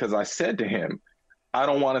because I said to him, I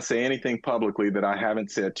don't want to say anything publicly that I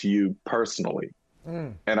haven't said to you personally.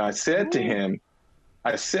 And I said to him,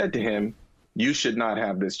 you should not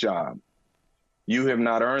have this job. You have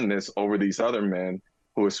not earned this over these other men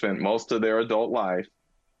who have spent most of their adult life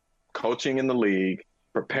coaching in the league,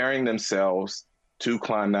 preparing themselves to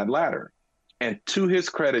climb that ladder. And to his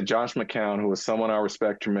credit, Josh McCown, who is someone I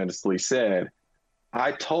respect tremendously, said,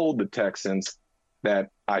 I told the Texans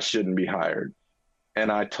that I shouldn't be hired.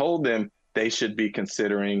 And I told them they should be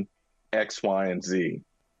considering X, Y, and Z.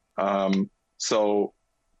 So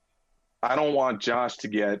I don't want Josh to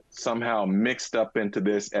get somehow mixed up into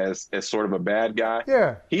this as sort of a bad guy.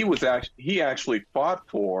 Yeah. He actually fought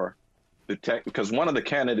for the Tech because one of the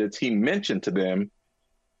candidates he mentioned to them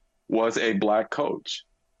was a black coach.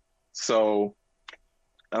 So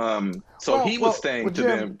he was saying to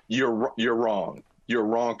them, you're wrong. You're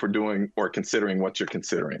wrong for doing or considering what you're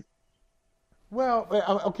considering. Well,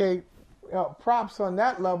 okay, props on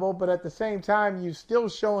that level, but at the same time, you still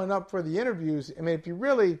showing up for the interviews. I mean, if you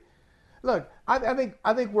really look, I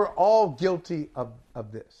think we're all guilty of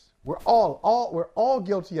this. We're all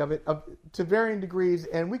guilty of it to varying degrees,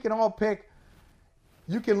 and we can all pick.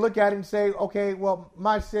 You can look at it and say, okay, well,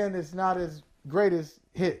 my sin is not as great as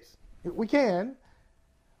his. We can,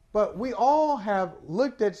 but we all have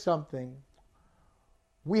looked at something.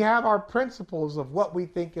 We have our principles of what we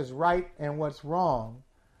think is right and what's wrong.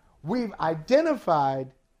 We've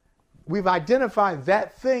identified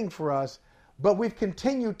that thing for us, but we've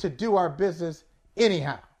continued to do our business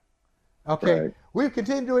anyhow. Okay? Right. We've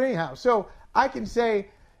continued to do it anyhow. So I can say,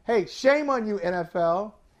 hey, shame on you,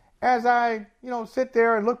 NFL, as I, sit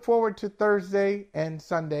there and look forward to Thursday and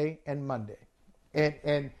Sunday and Monday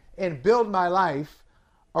and build my life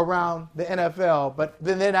around the NFL. But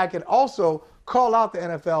then I can also call out the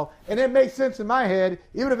NFL, and it makes sense in my head.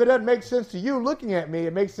 Even if it doesn't make sense to you looking at me,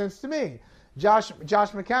 it makes sense to me. Josh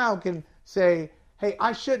McCown can say, hey,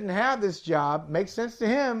 I shouldn't have this job. Makes sense to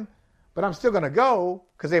him, but I'm still going to go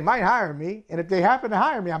because they might hire me. And if they happen to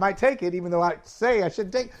hire me, I might take it, even though I say I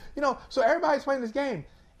shouldn't take. So everybody's playing this game,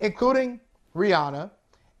 including Rihanna,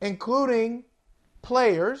 including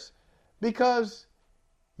players, because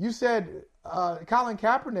you said Colin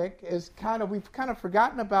Kaepernick is we've kind of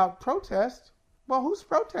forgotten about protest. Well, who's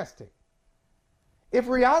protesting? If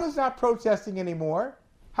Rihanna's not protesting anymore,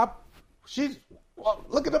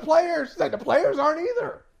 look at the players. The players aren't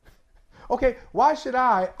either. Okay, why should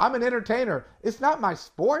I? I'm an entertainer. It's not my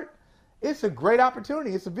sport. It's a great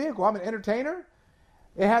opportunity. It's a vehicle. I'm an entertainer.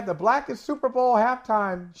 It had the Blackest Super Bowl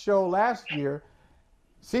halftime show last year.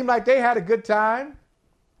 Seemed like they had a good time.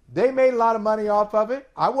 They made a lot of money off of it.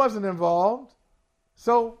 I wasn't involved.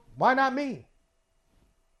 So why not me?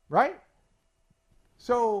 Right?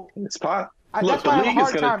 So it's pot. That's why I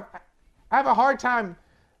have a hard time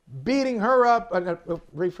beating her up.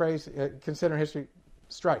 Rephrase, considering history,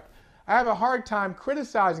 strike. I have a hard time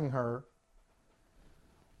criticizing her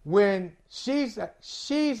when she's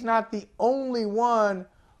not the only one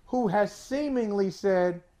who has seemingly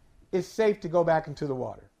said it's safe to go back into the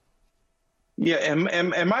water. Yeah,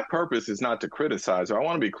 and my purpose is not to criticize her. I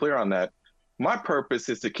want to be clear on that. My purpose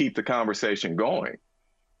is to keep the conversation going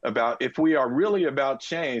about if we are really about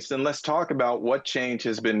change, then let's talk about what change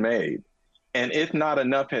has been made. And if not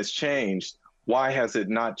enough has changed, why has it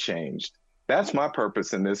not changed? That's my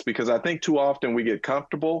purpose in this, because I think too often we get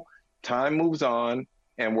comfortable, time moves on,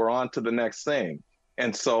 and we're on to the next thing.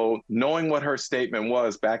 And so knowing what her statement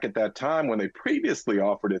was back at that time when they previously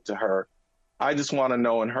offered it to her, I just want to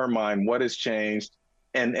know in her mind what has changed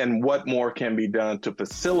and what more can be done to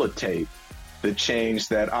facilitate the change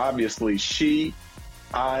that obviously she,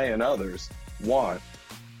 I, and others want,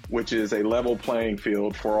 which is a level playing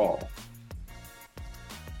field for all.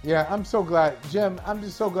 Yeah, I'm so glad. Jim, I'm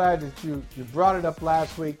just so glad that you brought it up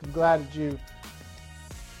last week. I'm glad that you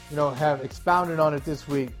have expounded on it this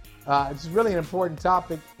week. It's really an important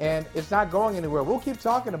topic, and it's not going anywhere. We'll keep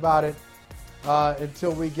talking about it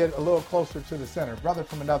until we get a little closer to the center. Brother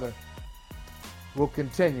from another. We'll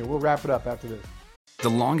continue. We'll wrap it up after this. The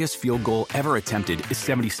longest field goal ever attempted is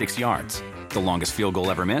 76 yards. The longest field goal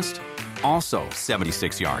ever missed? Also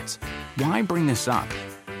 76 yards. Why bring this up?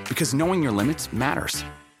 Because knowing your limits matters,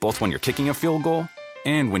 both when you're kicking a field goal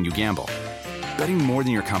and when you gamble. Betting more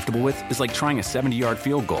than you're comfortable with is like trying a 70-yard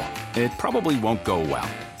field goal. It probably won't go well.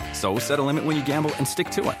 So set a limit when you gamble and stick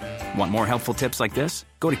to it. Want more helpful tips like this?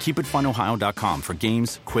 Go to keepitfunohio.com for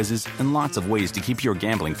games, quizzes, and lots of ways to keep your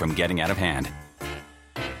gambling from getting out of hand.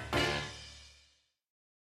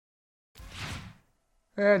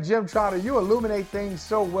 And Jim Trotter, you illuminate things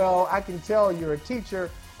so well. I can tell you're a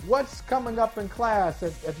teacher what's coming up in class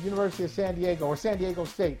at the University of San Diego or San Diego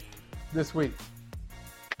State this week?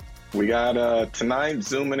 We got tonight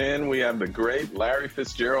zooming in. We have the great Larry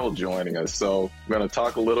Fitzgerald joining us. So we're going to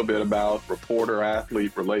talk a little bit about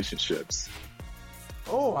reporter-athlete relationships.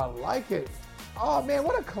 Oh, I like it. Oh, man,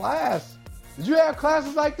 what a class. Did you have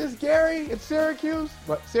classes like this, Gary, at Syracuse?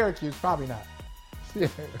 But Syracuse, probably not.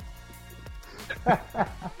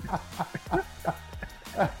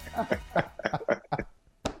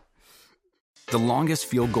 The longest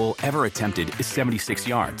field goal ever attempted is 76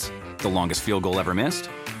 yards. The longest field goal ever missed?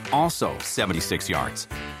 Also 76 yards.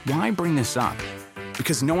 Why bring this up?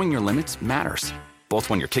 Because knowing your limits matters, both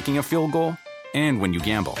when you're kicking a field goal and when you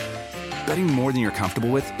gamble. Betting more than you're comfortable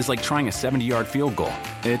with is like trying a 70-yard field goal.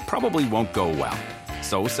 It probably won't go well.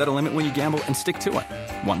 So set a limit when you gamble and stick to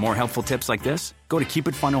it. Want more helpful tips like this? Go to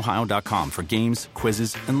keepitfunohio.com for games,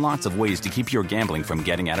 quizzes, and lots of ways to keep your gambling from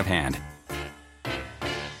getting out of hand.